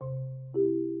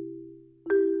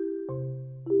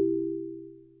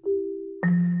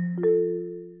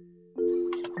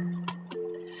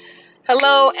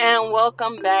Hello and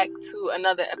welcome back to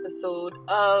another episode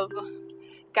of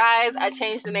Guys, I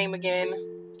changed the name again,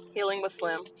 Healing with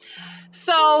Slim.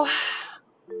 So,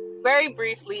 very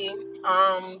briefly,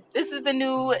 this is the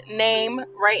new name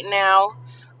right now.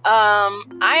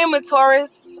 I am a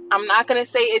Taurus. I'm not going to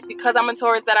say it's because I'm a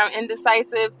Taurus that I'm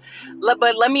indecisive,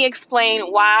 but let me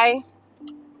explain why.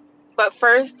 But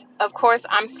first, of course,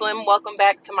 I'm Slim. Welcome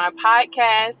back to my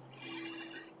podcast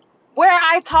where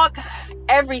I talk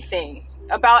everything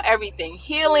about everything: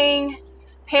 healing,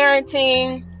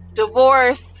 parenting,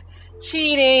 divorce,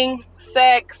 cheating,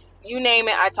 sex, you name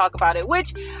it, I talk about it.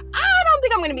 Which I don't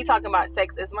think I'm going to be talking about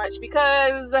sex as much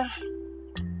because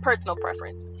personal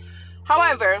preference.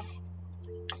 However,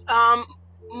 um,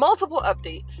 multiple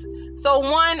updates. So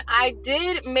one, I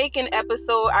did make an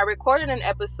episode. I recorded an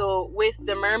episode with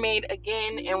the mermaid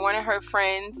again and one of her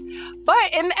friends.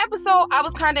 But in the episode, I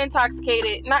was kind of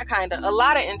intoxicated. Not kind of, a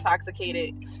lot of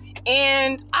intoxicated.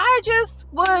 And I just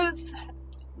was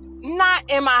not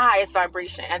in my highest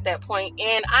vibration at that point,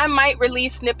 and I might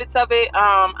release snippets of it.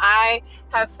 I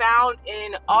have found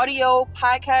an audio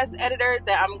podcast editor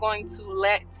that I'm going to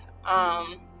let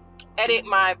edit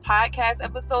my podcast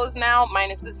episodes now,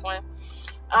 minus this one.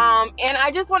 And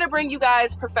I just want to bring you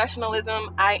guys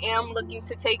professionalism. I am looking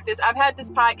to take this. I've had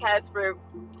this podcast for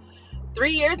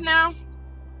 3 years now,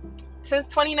 since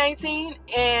 2019,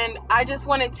 and I just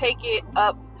want to take it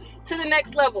up to the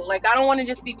next level. Like, I don't want to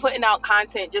just be putting out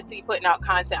content just to be putting out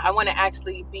content. I want to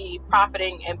actually be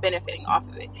profiting and benefiting off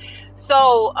of it.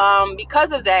 So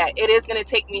because of that, it is going to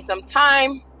take me some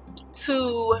time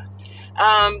to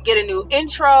get a new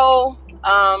intro,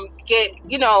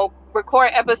 record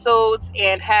episodes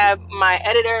and have my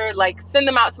editor, like, send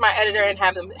them out to my editor and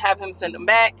have him send them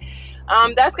back.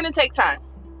 That's going to take time.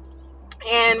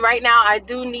 And right now I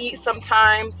do need some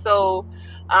time. So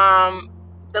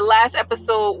the last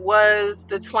episode was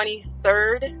the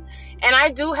 23rd, and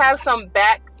I do have some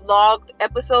backlogged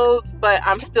episodes, but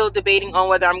I'm still debating on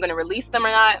whether I'm going to release them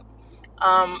or not.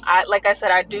 Like I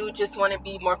said, I do just want to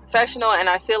be more professional, and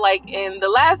I feel like in the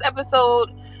last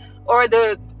episode, or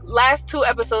the last two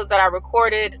episodes that I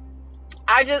recorded,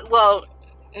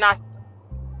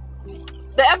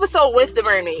 the episode with the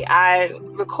mermaid, I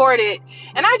recorded,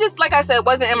 and I just, like I said,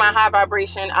 wasn't in my high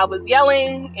vibration. I was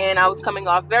yelling, and I was coming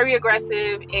off very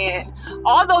aggressive, and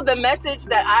although the message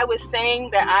that I was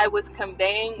saying, that I was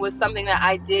conveying, was something that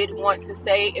I did want to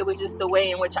say, it was just the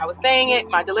way in which I was saying it,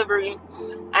 my delivery,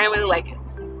 I didn't really like it.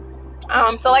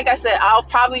 So like I said, I'll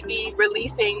probably be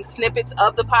releasing snippets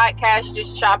of the podcast,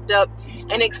 just chopped up,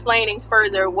 and explaining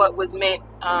further what was meant,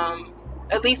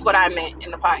 at least what I meant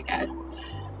in the podcast.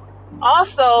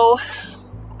 Also,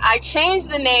 I changed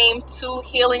the name to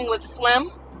Healing with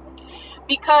Slim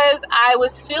because I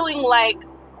was feeling like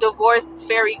divorce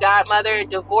fairy godmother,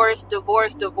 divorce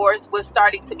was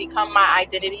starting to become my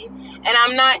identity. And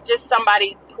I'm not just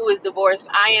somebody who is divorced.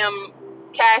 I am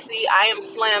Cassie, I am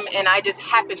Slim, and I just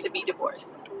happen to be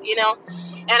divorced,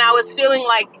 And I was feeling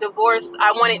like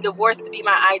I wanted divorce to be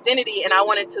my identity, and I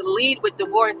wanted to lead with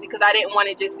divorce because I didn't want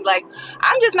to just be like,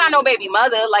 I'm just not no baby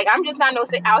mother. Like, I'm just not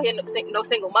out here no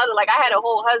single mother. Like, I had a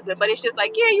whole husband, but it's just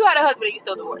like, yeah, you had a husband and you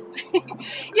still divorced. Yeah,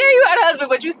 you had a husband,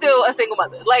 but you still a single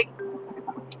mother. Like,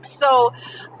 so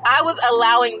I was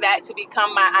allowing that to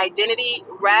become my identity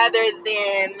rather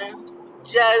than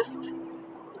just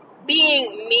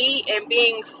being me and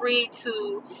being free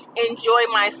to enjoy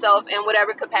myself in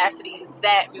whatever capacity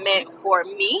that meant for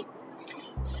me.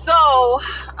 So,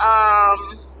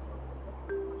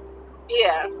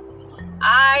 yeah,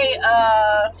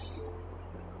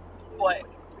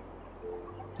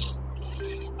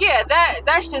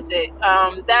 that's just it.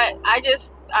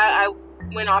 I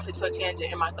went off into a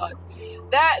tangent in my thoughts.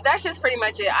 That's just pretty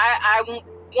much it. I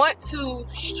want to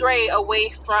stray away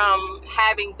from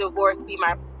having divorce be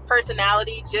my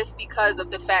personality, just because of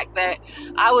the fact that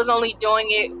I was only doing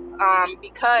it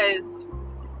because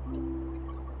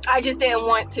I just didn't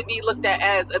want to be looked at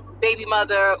as a baby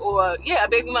mother, or a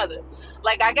baby mother.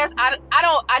 Like, I guess I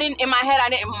didn't, in my head, I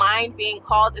didn't mind being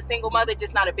called a single mother,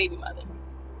 just not a baby mother,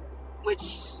 which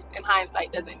in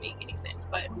hindsight doesn't make any sense.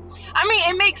 But I mean,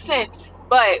 it makes sense,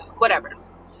 but whatever.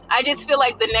 I just feel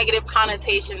like the negative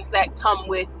connotations that come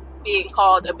with being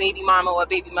called a baby mama or a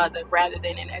baby mother rather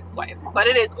than an ex-wife, but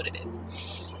it is what it is.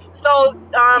 So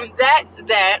that's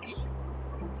that.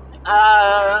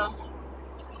 I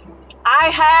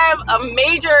have a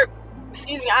major,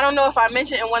 I don't know if I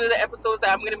mentioned in one of the episodes that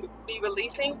I'm going to be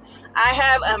releasing, I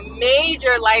have a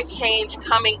major life change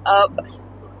coming up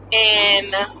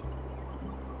in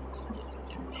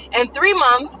 3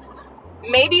 months,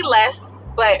 maybe less,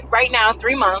 but right now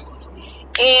 3 months.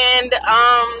 And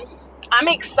I'm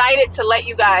excited to let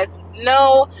you guys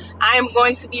know I am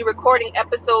going to be recording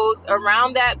episodes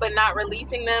around that, but not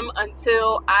releasing them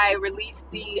until I release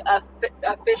the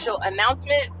official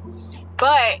announcement.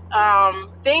 But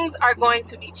things are going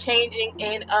to be changing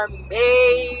in a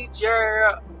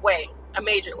major way.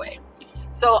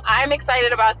 So I'm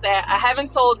excited about that. I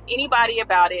haven't told anybody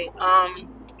about it.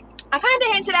 I kind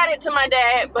of hinted at it to my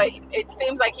dad, but it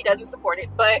seems like he doesn't support it.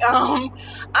 But I'm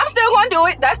still going to do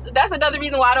it. That's another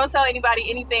reason why I don't tell anybody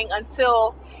anything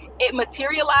until it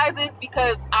materializes,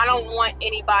 because I don't want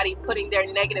anybody putting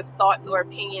their negative thoughts or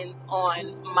opinions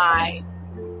on my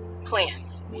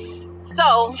plans.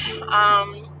 So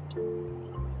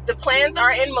the plans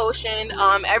are in motion.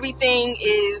 Everything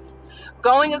is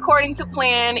going according to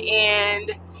plan,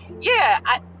 and yeah,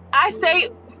 I say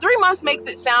 3 months makes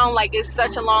it sound like it's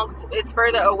it's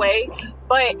further away,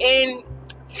 but in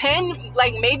 10,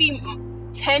 like maybe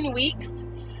 10 weeks,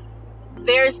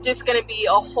 there's just going to be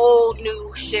a whole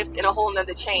new shift and a whole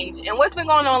nother change. And what's been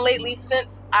going on lately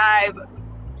since I've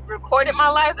recorded my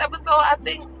last episode, I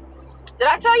think, did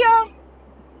I tell y'all?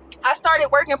 I started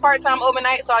working part-time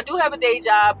overnight, so I do have a day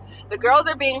job. The girls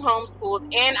are being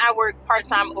homeschooled, and I work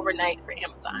part-time overnight for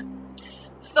Amazon.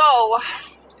 So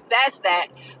that's that.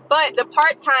 But the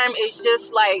part-time is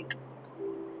just like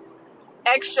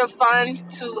extra funds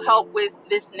to help with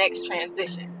this next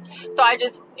transition. So I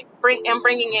just am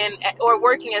bringing in or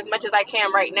working as much as I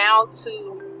can right now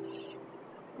to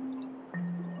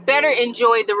better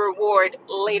enjoy the reward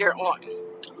later on.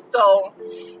 So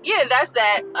yeah, that's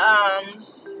that.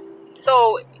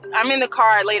 So I'm in the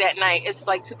car late at night. It's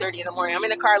like 2:30 in the morning. I'm in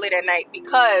the car late at night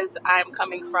because I'm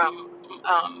coming from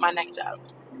my night job.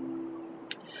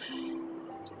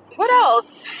 What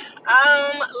else?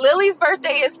 Lily's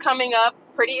birthday is coming up.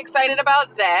 Pretty excited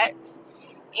about that.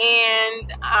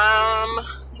 And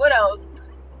what else?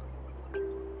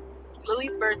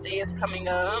 Lily's birthday is coming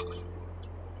up.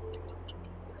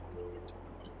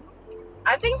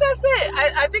 I think that's it.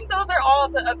 I think those are all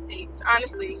the updates,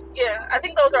 honestly. Yeah, I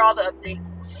think those are all the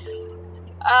updates.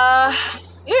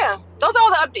 Yeah, those are all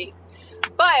the updates.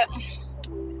 But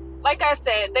like I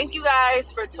said, thank you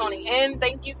guys for tuning in.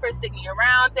 Thank you for sticking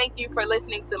around. Thank you for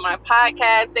listening to my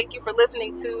podcast. Thank you for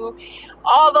listening to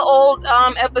all the old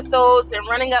episodes and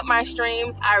running up my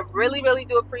streams. I really, really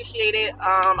do appreciate it.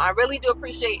 I really do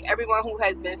appreciate everyone who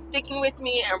has been sticking with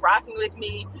me and rocking with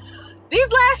me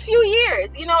these last few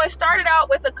years. You know, it started out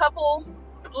with a couple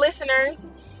listeners,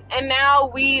 and now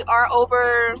we are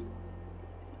over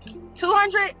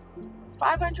 200,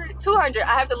 500, 200.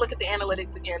 I have to look at the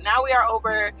analytics again. Now we are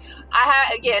over,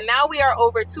 now we are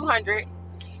over 200.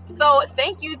 So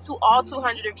thank you to all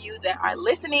 200 of you that are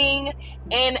listening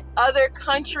in other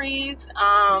countries,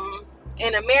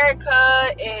 in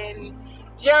America, in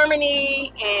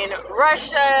Germany, in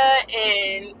Russia,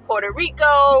 in Puerto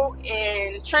Rico,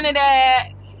 in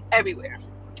Trinidad, everywhere.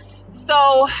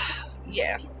 So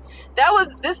yeah,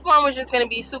 this one was just going to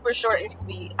be super short and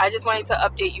sweet. I just wanted to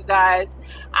update you guys.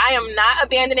 I am not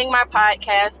abandoning my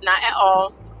podcast, not at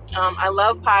all. I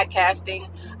love podcasting.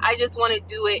 I just want to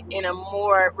do it in a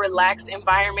more relaxed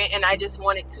environment, and I just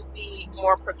want it to be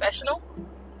more professional.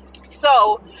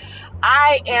 So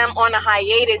I am on a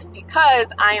hiatus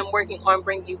because I am working on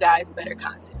bringing you guys better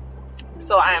content.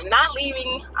 So I am not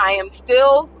leaving. I am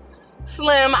still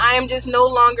Slim. I am just no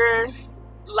longer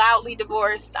loudly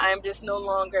divorced. I am just no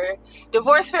longer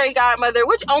divorced fairy godmother,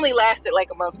 which only lasted like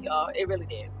a month, y'all. It really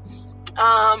did.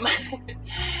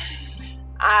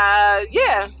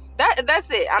 Yeah, that's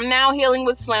it. I'm now healing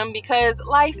with Slim because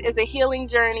life is a healing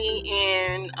journey,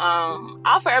 and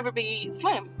I'll forever be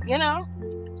Slim, you know,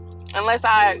 unless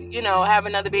I, have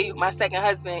another baby with my second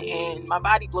husband and my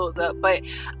body blows up. But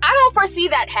I don't foresee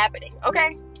that happening.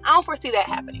 Okay, I don't foresee that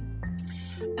happening.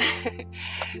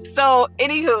 So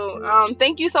anywho,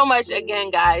 thank you so much again,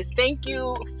 guys. Thank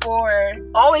you for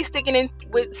always sticking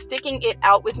it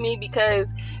out with me,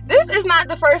 because this is not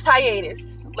the first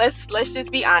hiatus. Let's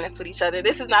just be honest with each other.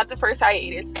 This is not the first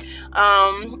hiatus, and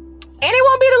it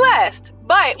won't be the last.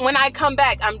 But when I come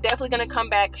back, I'm definitely gonna come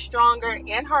back stronger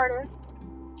and harder,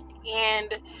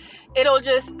 and it'll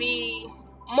just be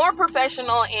more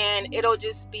professional, and it'll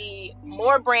just be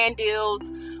more brand deals,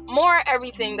 more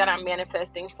everything that I'm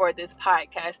manifesting for this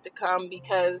podcast to come,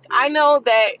 because I know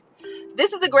that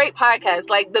this is a great podcast.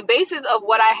 Like, the basis of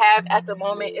what I have at the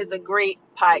moment is a great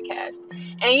podcast.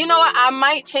 And you know what? I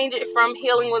might change it from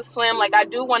Healing with Slim. Like, I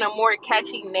do want a more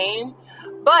catchy name,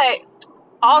 but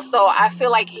also I feel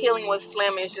like Healing with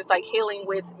Slim is just like healing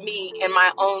with me in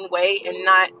my own way, and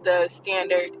not the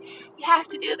standard, you have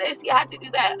to do this, you have to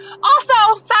do that.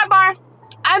 Also, sidebar,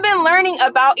 I I've been learning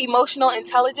about emotional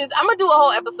intelligence. I'm gonna do a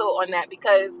whole episode on that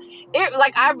because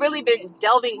I've really been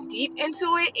delving deep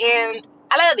into it, and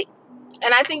I love it.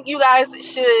 And I think you guys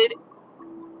should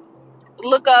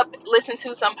look up, listen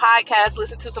to some podcasts,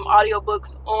 listen to some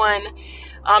audiobooks on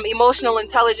emotional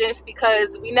intelligence,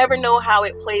 because we never know how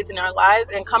it plays in our lives.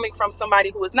 And coming from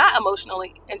somebody who is not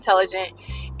emotionally intelligent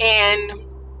and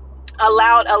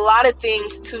allowed a lot of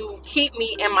things to keep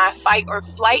me in my fight or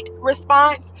flight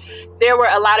response, there were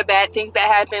a lot of bad things that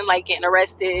happened, like getting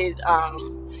arrested,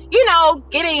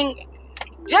 getting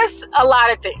just a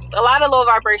lot of things, a lot of low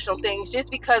vibrational things, just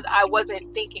because I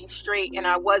wasn't thinking straight and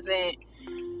I wasn't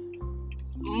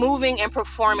moving and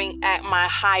performing at my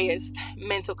highest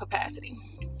mental capacity.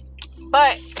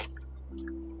 But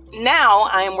now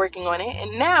I am working on it,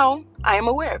 and now I am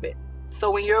aware of it. So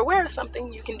when you're aware of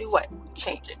something, you can do what?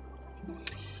 Change it.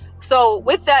 So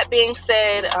with that being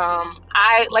said,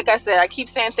 I keep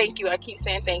saying thank you. I keep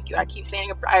saying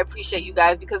I appreciate you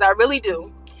guys, because I really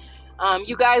do.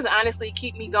 You guys honestly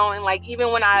keep me going. Like,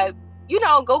 even when I,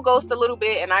 go ghost a little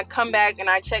bit and I come back and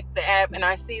I check the app and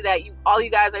I see that all you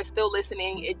guys are still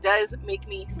listening, it does make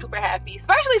me super happy,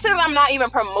 especially since I'm not even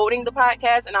promoting the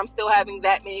podcast and I'm still having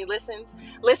that many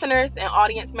listeners and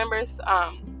audience members.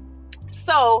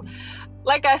 So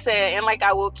like I said, and like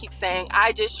I will keep saying,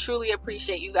 I just truly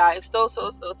appreciate you guys so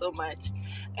much.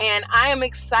 And I am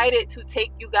excited to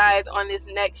take you guys on this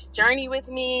next journey with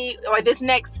me, or this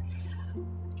next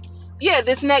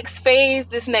phase,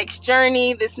 this next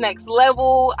journey, this next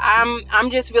level. I'm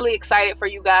just really excited for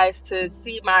you guys to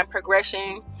see my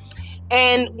progression.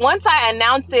 And once I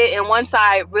announce it, and once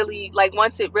it really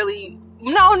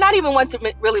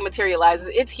materializes,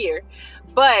 it's here.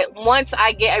 But once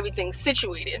I get everything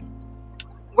situated,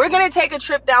 we're going to take a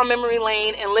trip down memory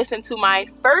lane and listen to my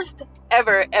first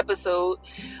ever episode.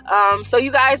 So you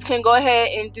guys can go ahead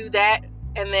and do that.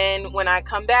 And then when I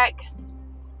come back,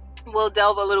 we'll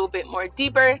delve a little bit more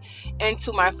deeper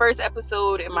into my first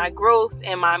episode and my growth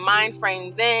and my mind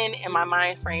frame then and my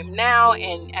mind frame now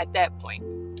and at that point.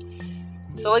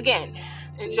 So again,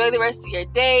 enjoy the rest of your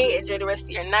day. Enjoy the rest of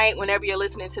your night whenever you're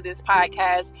listening to this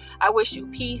podcast. I wish you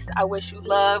peace. I wish you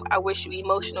love. I wish you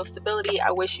emotional stability.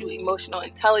 I wish you emotional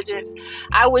intelligence.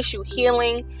 I wish you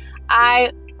healing.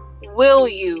 I will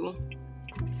you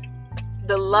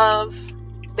the love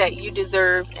that you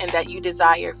deserve and that you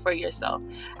desire for yourself.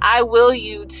 I will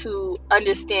you to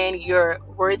understand your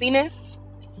worthiness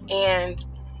and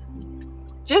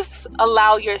just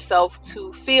allow yourself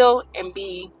to feel and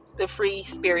be the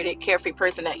free-spirited, carefree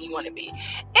person that you want to be,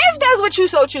 if that's what you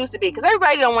so choose to be, because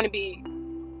everybody don't want to be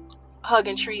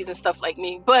hugging trees and stuff like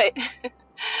me. But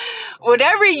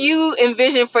whatever you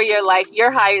envision for your life,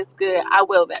 your highest good, I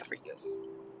will that for you.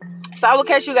 So I will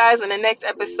catch you guys in the next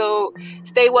episode.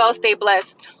 Stay well, stay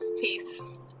blessed. Peace.